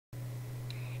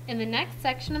in the next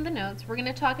section of the notes, we're going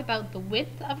to talk about the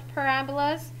width of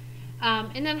parabolas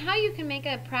and then how you can make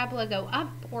a parabola go up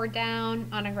or down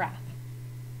on a graph.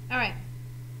 All right.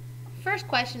 First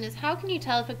question is, how can you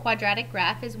tell if a quadratic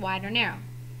graph is wide or narrow?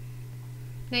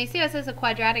 Now you see how it says a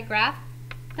quadratic graph?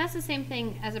 That's the same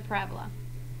thing as a parabola.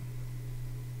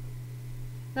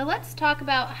 Now let's talk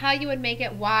about how you would make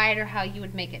it wide or how you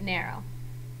would make it narrow.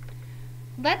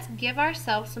 Let's give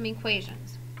ourselves some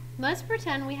equations. Let's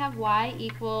pretend we have y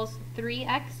equals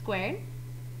 3x squared.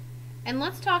 And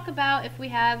let's talk about if we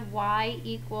have y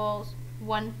equals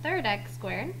 1/3 x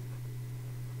squared.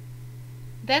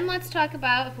 Then let's talk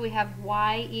about if we have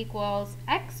y equals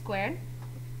x squared.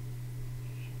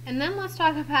 And then let's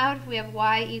talk about if we have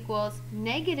y equals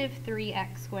negative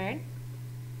 3x squared.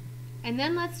 And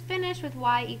then let's finish with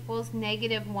y equals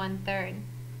negative 1/3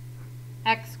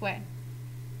 x squared.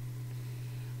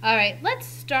 Alright, let's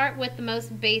start with the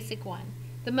most basic one.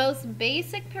 The most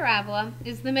basic parabola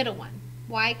is the middle one,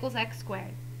 y equals x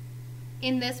squared.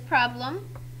 In this problem,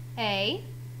 a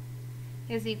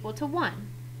is equal to 1,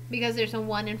 because there's a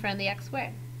 1 in front of the x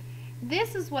squared.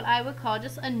 This is what I would call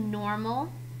just a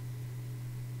normal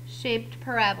shaped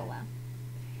parabola.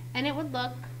 And it would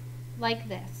look like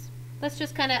this. Let's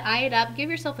just kind of eye it up. Give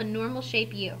yourself a normal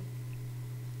shape U.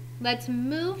 Let's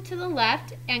move to the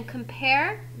left and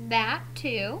compare that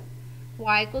to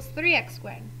y equals 3x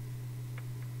squared.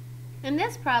 In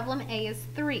this problem, a is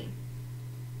 3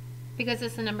 because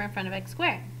it's the number in front of x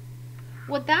squared.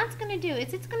 What that's going to do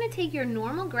is it's going to take your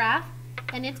normal graph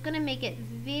and it's going to make it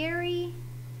very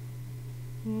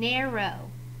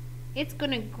narrow. It's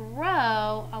going to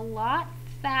grow a lot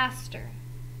faster.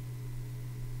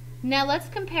 Now let's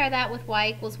compare that with y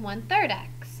equals 1/3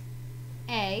 x.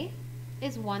 A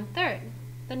is 1/3,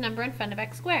 the number in front of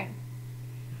x squared.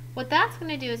 What that's going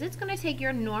to do is it's going to take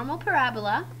your normal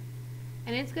parabola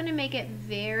and it's going to make it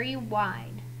very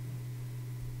wide.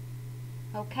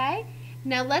 Okay?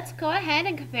 Now let's go ahead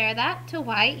and compare that to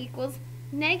y equals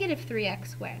negative 3x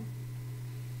squared.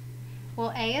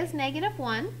 Well, a is negative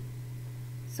 1.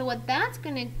 So what that's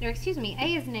going to,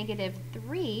 a is negative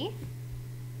 3.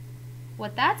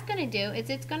 What that's going to do is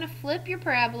it's going to flip your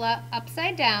parabola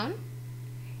upside down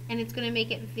and it's going to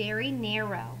make it very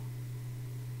narrow.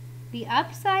 The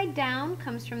upside down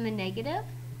comes from the negative.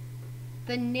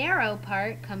 The narrow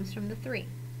part comes from the 3.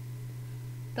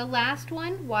 The last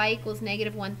one, y equals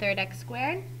negative 1/3 x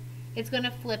squared, it's going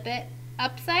to flip it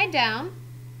upside down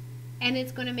and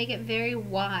it's going to make it very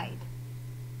wide.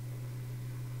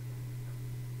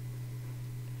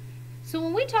 So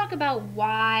when we talk about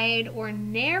wide or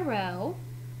narrow,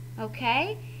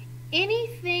 okay,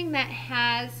 anything that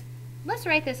has, let's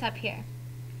write this up here,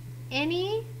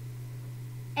 any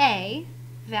a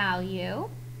value,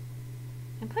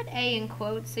 and put a in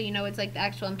quotes so you know it's like the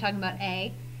actual, I'm talking about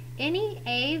a, any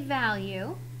a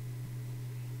value,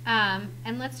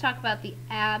 and let's talk about the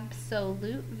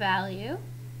absolute value,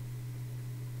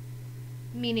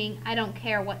 meaning I don't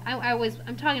care what,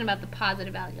 I'm talking about the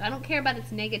positive value. I don't care about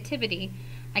its negativity.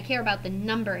 I care about the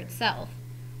number itself.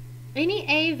 Any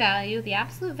a value, the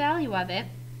absolute value of it,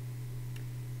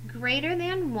 greater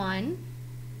than 1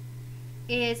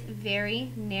 is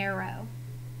very narrow.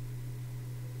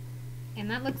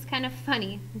 And that looks kind of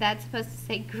funny. That's supposed to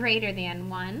say greater than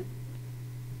 1.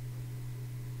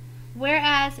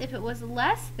 Whereas if it was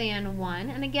less than 1,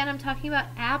 and again I'm talking about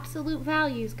absolute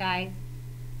values, guys,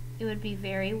 it would be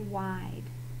very wide.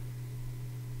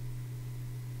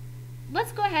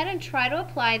 Let's go ahead and try to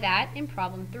apply that in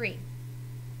problem 3.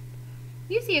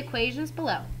 Use the equations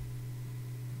below.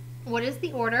 What is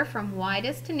the order from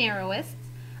widest to narrowest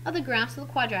of the graphs of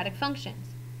the quadratic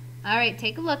functions? Alright,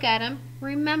 take a look at them.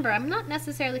 Remember, I'm not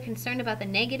necessarily concerned about the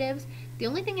negatives. The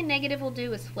only thing a negative will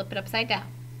do is flip it upside down.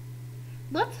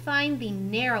 Let's find the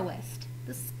narrowest,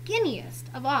 the skinniest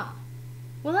of all.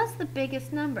 Well, that's the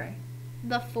biggest number,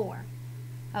 the 4.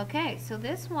 Okay, so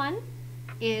this one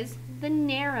is the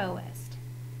narrowest.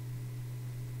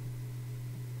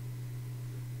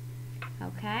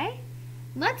 Okay,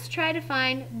 let's try to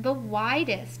find the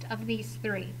widest of these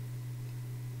 3.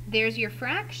 There's your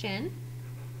fraction.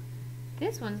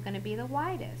 This one's going to be the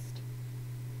widest.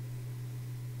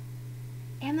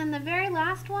 And then the very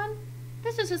last one,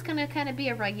 this is just going to kind of be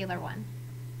a regular one.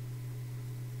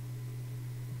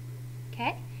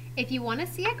 Okay, if you want to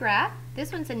see a graph,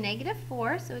 this one's a negative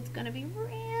 4, so it's going to be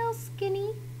real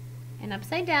skinny and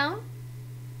upside down.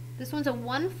 This one's a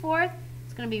 1/4,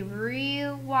 it's going to be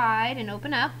real wide and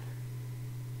open up.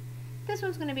 This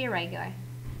one's going to be a regular.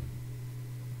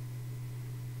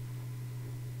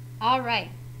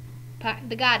 Alright,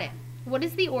 got it. What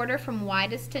is the order from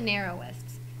widest to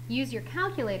narrowest? Use your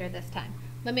calculator this time.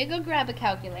 let me go grab a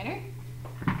calculator.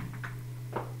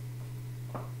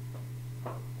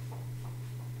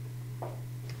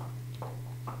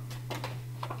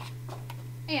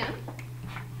 And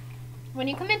when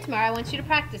you come in tomorrow, I want you to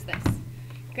practice this.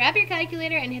 Grab your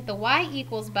calculator and hit the y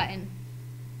equals button.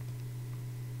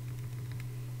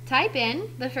 Type in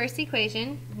the first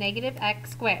equation, negative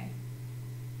x squared.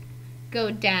 Go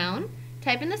down,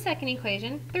 type in the second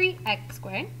equation, 3x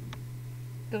squared.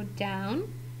 Go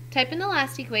down, type in the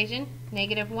last equation,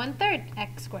 negative 1/3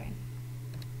 x squared.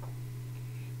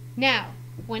 Now,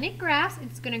 when it graphs,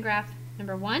 it's going to graph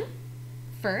number 1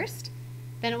 first,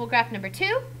 then it will graph number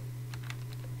 2,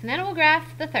 and then it will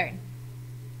graph the third.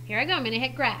 Here I go, I'm going to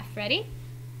hit graph. Ready?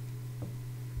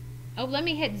 Oh, let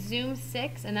me hit zoom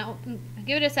 6, and that will,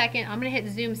 give it a second. I'm going to hit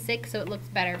zoom 6 so it looks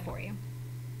better for you.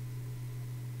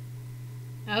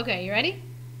 Okay, you ready?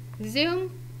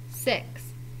 Zoom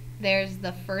 6. There's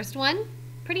the first one,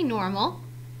 pretty normal.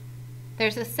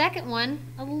 There's the second one,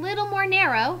 a little more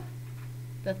narrow.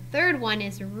 The third one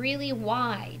is really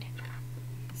wide.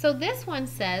 So this one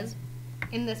says,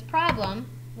 in this problem,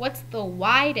 what's the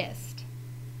widest?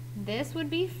 This would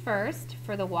be first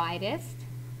for the widest.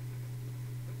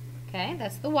 Okay,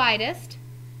 that's the widest.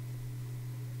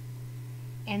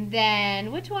 And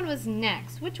then, which one was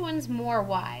next? Which one's more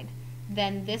wide?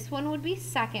 Then this one would be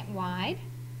second wide.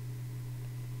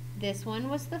 This one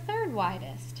was the third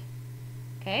widest.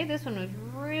 Okay, this one was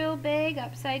real big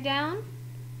upside down.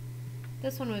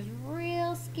 This one was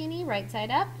real skinny right side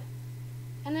up.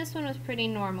 And this one was pretty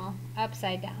normal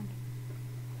upside down.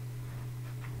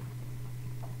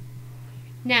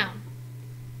 Now,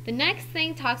 the next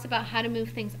thing talks about how to move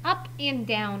things up and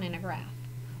down in a graph.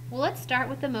 Well, let's start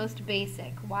with the most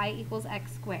basic, y equals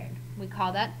x squared. We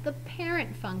call that the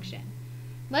parent function.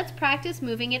 Let's practice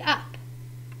moving it up.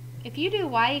 If you do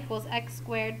y equals x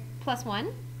squared plus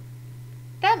 1,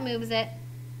 that moves it.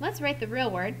 Let's write the real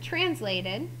word,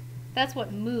 translated. That's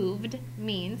what moved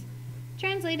means.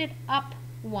 Translated up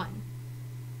 1.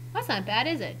 That's not bad,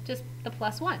 is it? Just the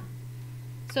plus 1.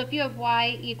 So if you have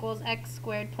y equals x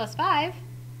squared plus 5,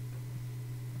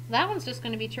 that one's just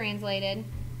going to be translated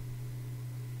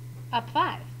up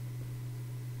 5.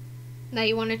 Now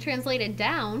you want to translate it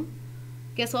down,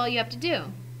 guess all you have to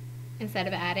do? Instead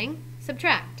of adding,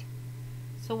 subtract.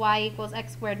 So y equals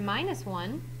x squared minus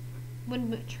 1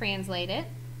 would translate it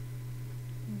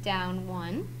down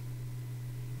 1.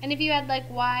 And if you had like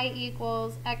y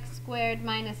equals x squared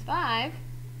minus 5,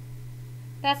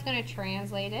 that's going to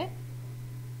translate it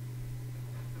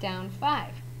down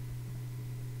 5.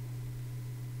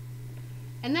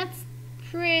 And that's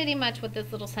pretty much what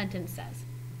this little sentence says.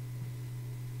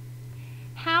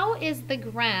 How is the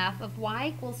graph of y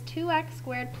equals 2x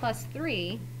squared plus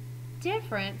 3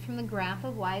 different from the graph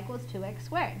of y equals 2x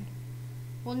squared?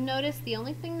 Well, notice the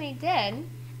only thing they did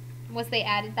was they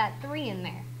added that 3 in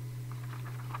there.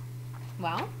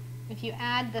 Well, if you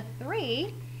add the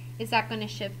 3, is that going to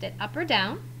shift it up or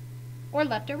down, or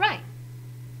left or right?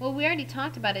 Well, we already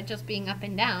talked about it just being up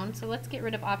and down, so let's get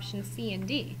rid of options C and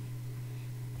D.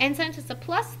 And since it's a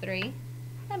plus 3,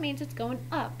 that means it's going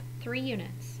up 3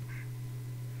 units.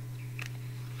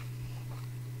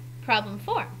 Problem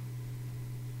 4.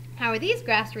 How are these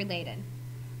graphs related?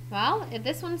 Well, if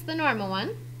this one's the normal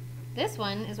one, this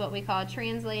one is what we call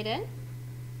translated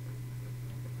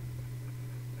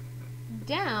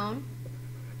down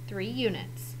 3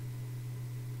 units.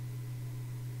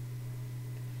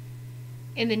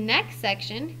 In the next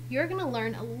section, you're going to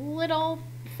learn a little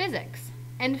physics.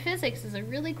 And physics is a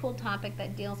really cool topic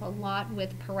that deals a lot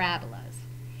with parabolas.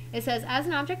 It says, as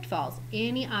an object falls,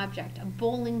 any object, a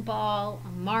bowling ball, a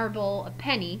marble, a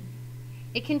penny,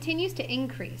 it continues to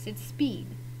increase its speed.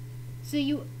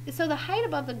 So the height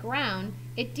above the ground,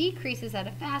 it decreases at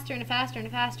a faster and a faster and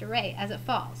a faster rate as it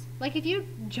falls. Like if you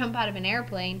jump out of an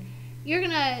airplane, you're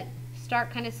going to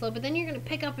start kind of slow, but then you're going to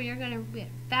pick up and you're going to get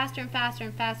faster and faster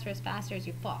and faster as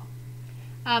you fall.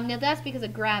 Now that's because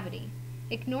of gravity.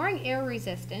 Ignoring air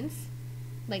resistance,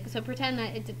 so pretend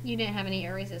that you didn't have any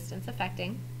air resistance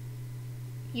affecting,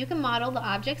 you can model the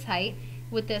object's height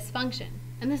with this function.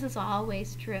 And this is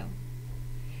always true.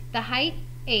 The height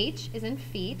h is in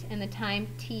feet and the time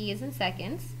t is in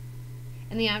seconds.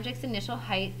 And the object's initial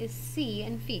height is c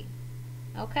in feet.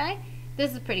 Okay?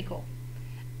 This is pretty cool.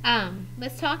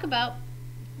 Let's talk about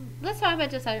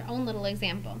just our own little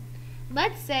example.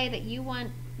 Let's say that you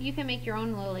can make your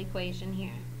own little equation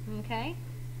here. Okay?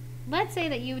 Let's say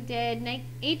that you did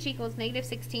h equals negative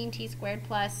 16t squared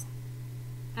plus,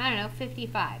 I don't know,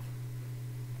 55.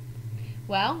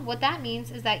 Well, what that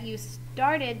means is that you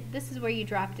started, this is where you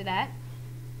dropped it at.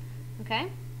 Okay?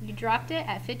 You dropped it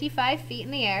at 55 feet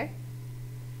in the air.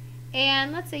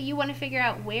 And let's say you want to figure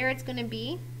out where it's going to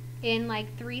be in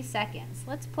like 3 seconds.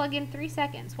 Let's plug in 3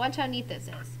 seconds. Watch how neat this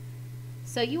is.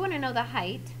 So you want to know the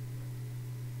height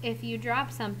if you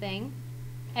drop something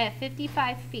at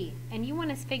 55 feet, and you want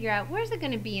to figure out where's it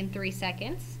going to be in 3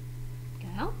 seconds.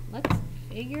 Well, let's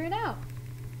figure it out.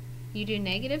 You do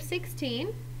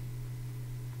 -16,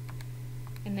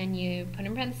 and then you put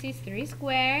in parentheses 3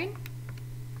 squared.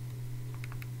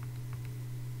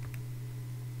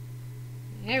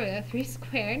 There we go, 3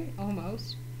 squared,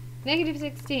 almost.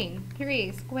 -16,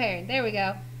 3 squared, there we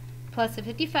go. Plus the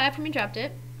 55 from you dropped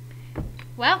it.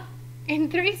 Well, in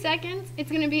 3 seconds,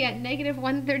 it's going to be at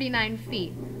 -139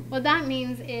 feet. What that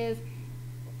means is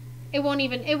it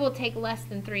will take less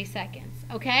than 3 seconds,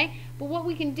 okay? But what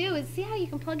we can do is see how you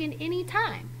can plug in any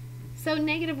time. So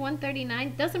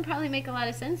 -139 doesn't probably make a lot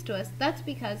of sense to us. That's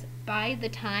because by the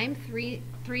time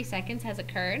 3 seconds has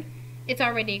occurred, it's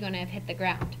already going to have hit the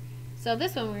ground. So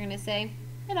this one we're going to say,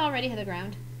 it already hit the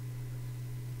ground.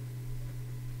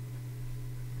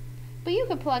 But you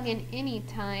could plug in any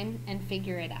time and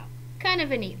figure it out. Kind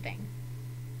of a neat thing.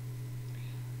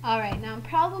 Alright, now in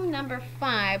problem number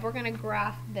 5, we're going to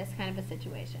graph this kind of a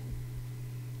situation.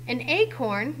 An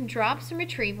acorn drops from a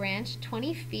tree branch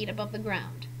 20 feet above the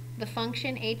ground. The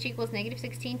function h equals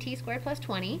 -16t squared plus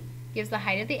 20 gives the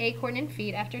height of the acorn in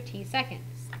feet after t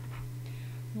seconds.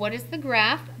 What is the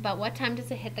graph? About what time does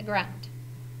it hit the ground?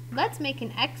 Let's make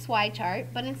an XY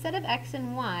chart, but instead of X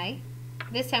and Y,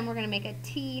 this time we're going to make a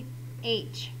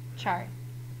TH chart.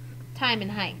 Time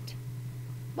and height.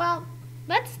 Well,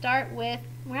 let's start with,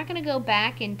 we're not going to go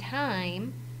back in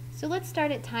time, so let's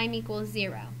start at time equals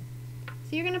 0.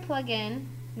 So you're going to plug in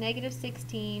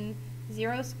 -16,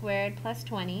 0 squared plus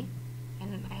 20,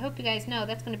 and I hope you guys know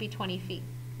that's going to be 20 feet.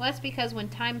 Well, that's because when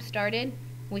time started,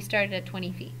 we started at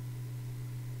 20 feet.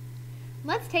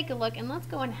 Let's take a look and let's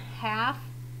go in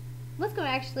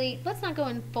let's not go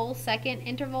in full second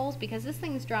intervals because this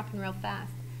thing is dropping real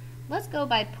fast. Let's go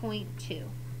by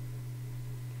 0.2.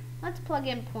 Let's plug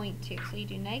in 0.2. So you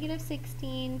do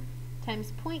 -16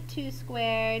 times 0.2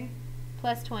 squared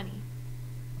plus 20.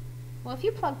 Well, if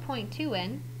you plug 0.2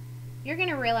 in, you're going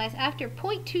to realize after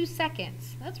 0.2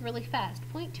 seconds, that's really fast,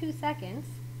 0.2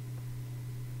 seconds,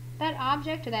 that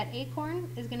object or that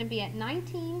acorn is going to be at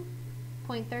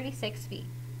 19.36 feet.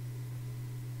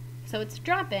 So it's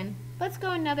dropping. Let's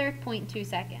go another 0.2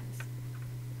 seconds.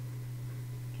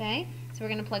 Okay, so we're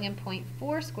going to plug in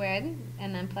 0.4 squared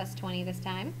and then plus 20 this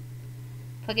time.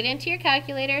 Plug it into your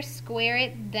calculator, square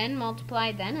it, then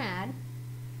multiply, then add.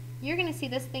 You're going to see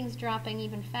this thing's dropping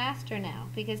even faster now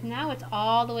because now it's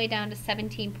all the way down to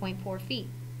 17.4 feet.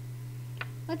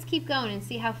 Let's keep going and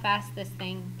see how fast this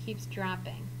thing keeps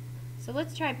dropping. So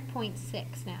let's try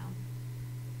 0.6 now.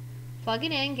 Plug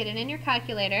it in, get it in your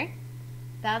calculator.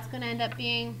 That's going to end up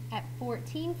being at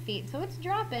 14 feet. So it's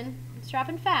dropping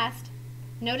fast.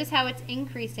 Notice how it's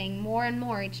increasing more and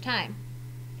more each time.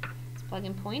 Let's plug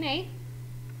in 0.8.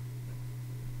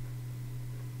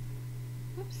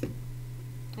 Oops.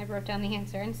 I wrote down the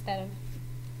answer instead of.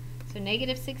 So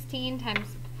 -16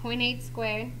 times 0.8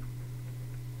 squared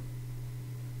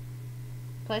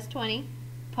plus 20.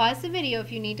 Pause the video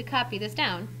if you need to copy this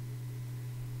down.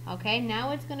 Okay,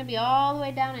 now it's going to be all the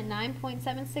way down at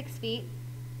 9.76 feet.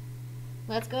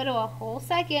 Let's go to a whole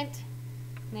second.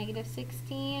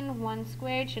 -16, 1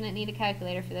 squared. Shouldn't need a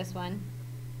calculator for this one.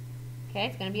 Okay,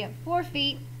 it's going to be at 4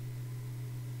 feet.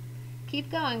 Keep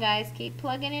going, guys. Keep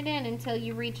plugging it in until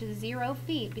you reach 0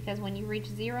 feet, because when you reach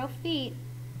 0 feet,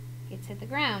 it's hit the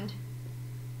ground.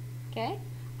 Okay?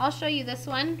 I'll show you this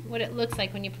one, what it looks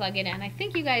like when you plug it in. I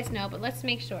think you guys know, but let's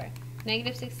make sure.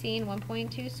 -16,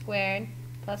 1.2 squared,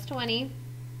 plus 20.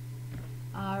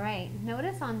 Alright,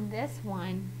 notice on this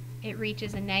one, it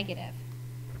reaches a negative.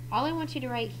 All I want you to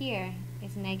write here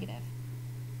is negative.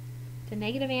 It's a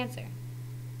negative answer.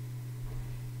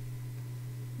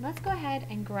 Let's go ahead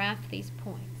and graph these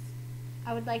points.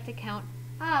 I would like to count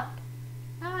up.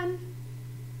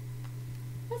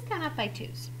 Let's count up by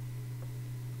 2s.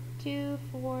 2,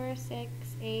 4,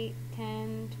 6, 8,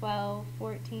 10, 12,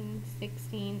 14,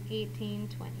 16, 18,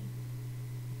 20.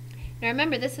 Now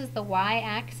remember, this is the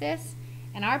y-axis,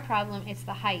 and our problem is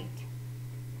the height.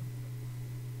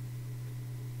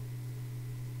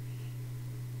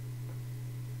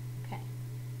 Okay.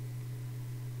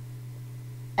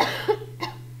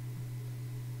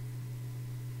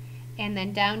 And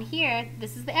then down here,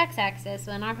 this is the x-axis,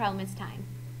 so then our problem is time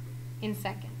in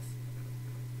seconds.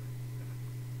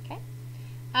 Okay?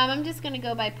 I'm just going to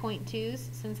go by 0.2s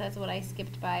since that's what I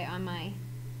skipped by on my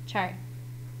chart.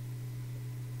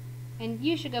 And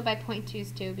you should go by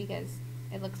 0.2s too because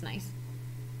it looks nice.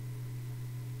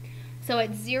 So So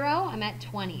at 0, I'm at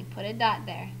 20. Put a dot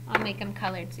there. I'll make them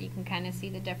colored so you can kind of see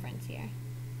the difference here.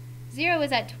 0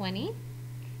 is at 20.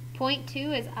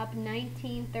 0.2 is up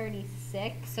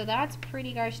 1936. So that's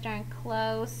pretty gosh darn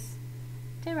close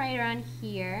to right around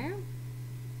here.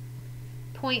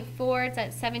 0.4, it's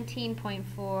at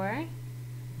 17.4.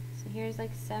 So here's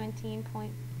like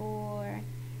 17.4.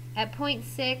 At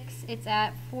 0.6, it's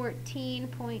at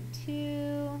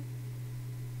 14.2.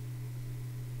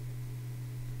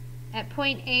 At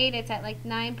 0.8, it's at like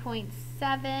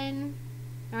 9.7,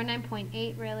 or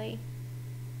 9.8 really.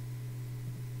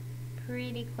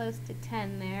 Pretty close to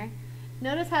 10 there.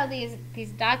 Notice how these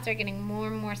dots are getting more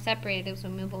and more separated as we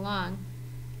move along.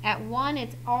 At 1,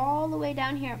 it's all the way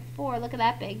down here at 4. Look at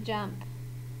that big jump.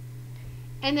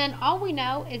 And then all we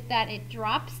know is that it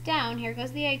drops down. Here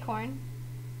goes the acorn.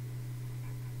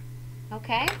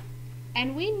 Okay?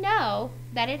 And we know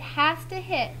that it has to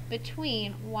hit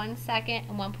between 1 second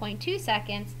and 1.2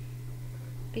 seconds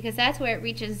because that's where it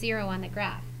reaches 0 on the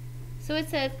graph. So it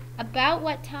says, about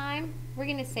what time? We're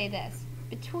going to say this.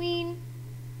 Between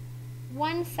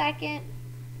 1 second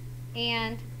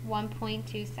and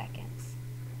 1.2 seconds.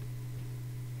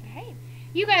 Alright.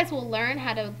 You guys will learn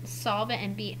how to solve it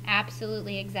and be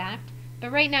absolutely exact,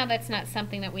 but right now that's not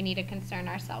something that we need to concern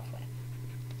ourselves with.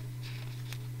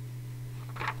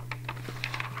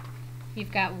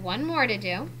 You've got one more to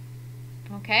do,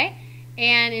 okay?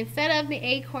 And instead of the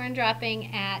acorn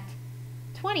dropping at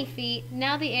 20 feet,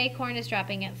 now the acorn is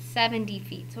dropping at 70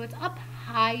 feet. So it's up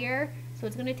higher, so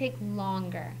it's going to take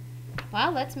longer.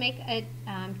 Well, let's make a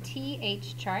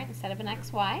TH chart instead of an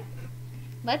XY.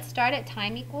 Let's start at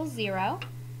time equals 0.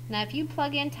 Now if you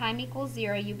plug in time equals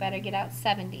 0, you better get out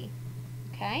 70,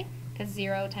 okay? Because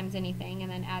 0 times anything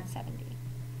and then add 70.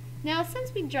 Now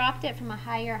since we dropped it from a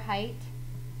higher height,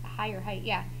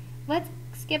 yeah, let's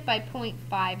skip by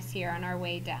 0.5s here on our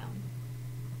way down,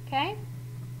 okay?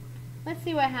 Let's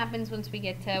see what happens once we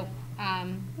get to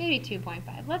maybe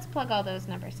 2.5. Let's plug all those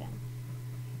numbers in.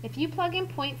 If you plug in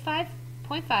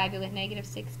 0.5, you'll get negative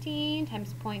 16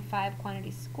 times 0.5 quantity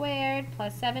squared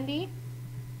plus 70.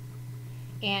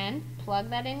 And plug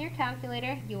that in your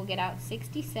calculator, you will get out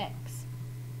 66.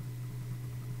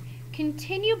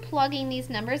 Continue plugging these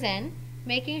numbers in,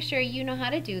 making sure you know how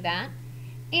to do that.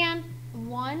 And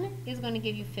 1 is going to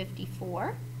give you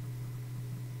 54.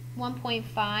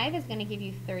 1.5 is going to give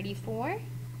you 34.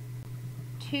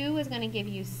 2 is going to give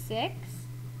you 6.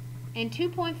 And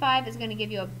 2.5 is going to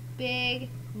give you a big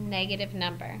negative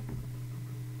number.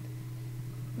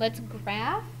 Let's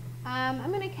graph. I'm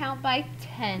going to count by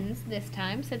tens this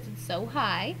time since it's so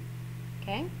high.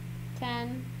 Okay,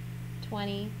 10,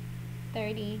 20,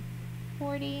 30,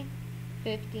 40,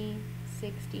 50,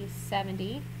 60,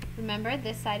 70. Remember,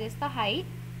 this side is the height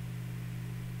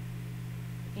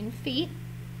in feet.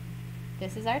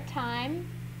 This is our time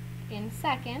in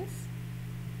seconds.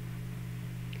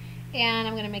 And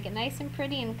I'm going to make it nice and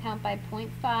pretty and count by 0.5.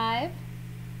 I'm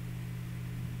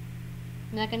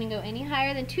not going to go any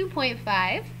higher than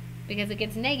 2.5 because it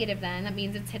gets negative then. That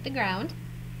means it's hit the ground.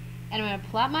 And I'm going to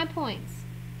plot my points.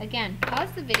 Again,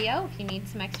 pause the video if you need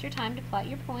some extra time to plot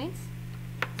your points.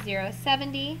 0,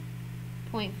 70,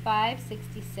 0.5,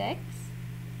 66,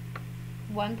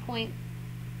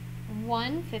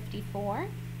 1.1, 54,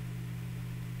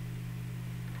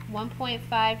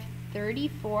 1.5,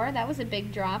 34, that was a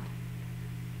big drop,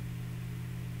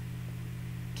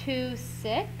 2,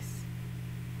 6,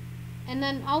 and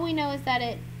then all we know is that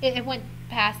it went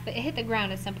past, it hit the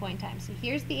ground at some point in time. So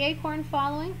here's the acorn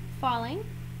falling,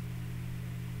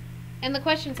 and the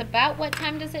question's about what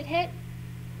time does it hit?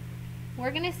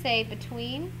 We're going to say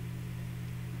between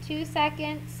 2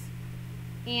 seconds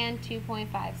and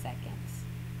 2.5 seconds.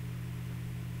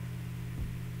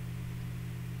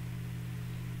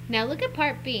 Now look at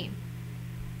part B.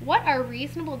 What are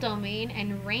reasonable domain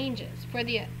and ranges for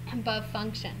the above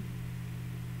function?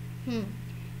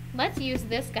 Let's use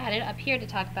this guy up here to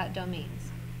talk about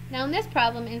domains. Now in this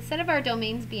problem, instead of our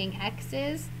domains being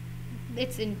x's,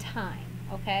 it's in time,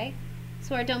 okay?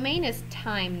 So our domain is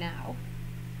time now.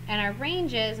 And our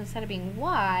ranges, instead of being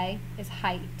y, is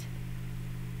height.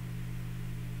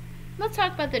 Let's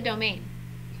talk about the domain.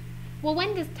 Well,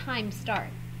 when does time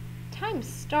start? Time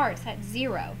starts at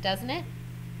 0, doesn't it?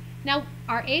 Now,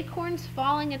 our acorn's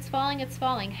falling, it's falling, it's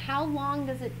falling. How long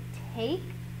does it take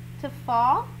to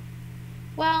fall?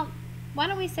 Well, why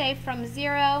don't we say from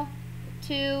 0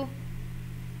 to,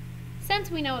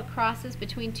 since we know it crosses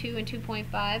between 2 and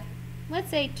 2.5,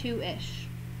 let's say 2-ish.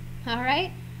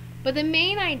 Alright? But the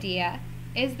main idea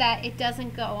is that it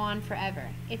doesn't go on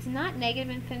forever. It's not negative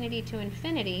infinity to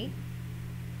infinity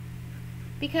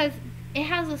because It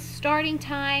has a starting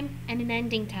time and an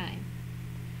ending time.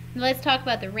 Now let's talk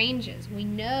about the ranges. We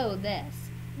know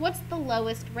this. What's the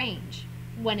lowest range?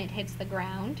 When it hits the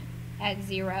ground at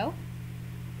 0.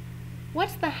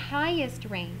 What's the highest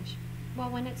range? Well,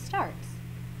 when it starts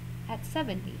at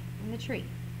 70 in the tree.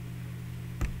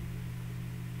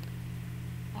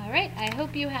 Alright, I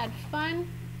hope you had fun.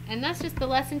 And that's just the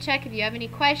lesson check. If you have any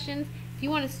questions, if you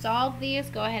want to solve these,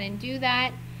 go ahead and do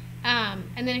that.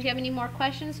 And then if you have any more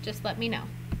questions, just let me know.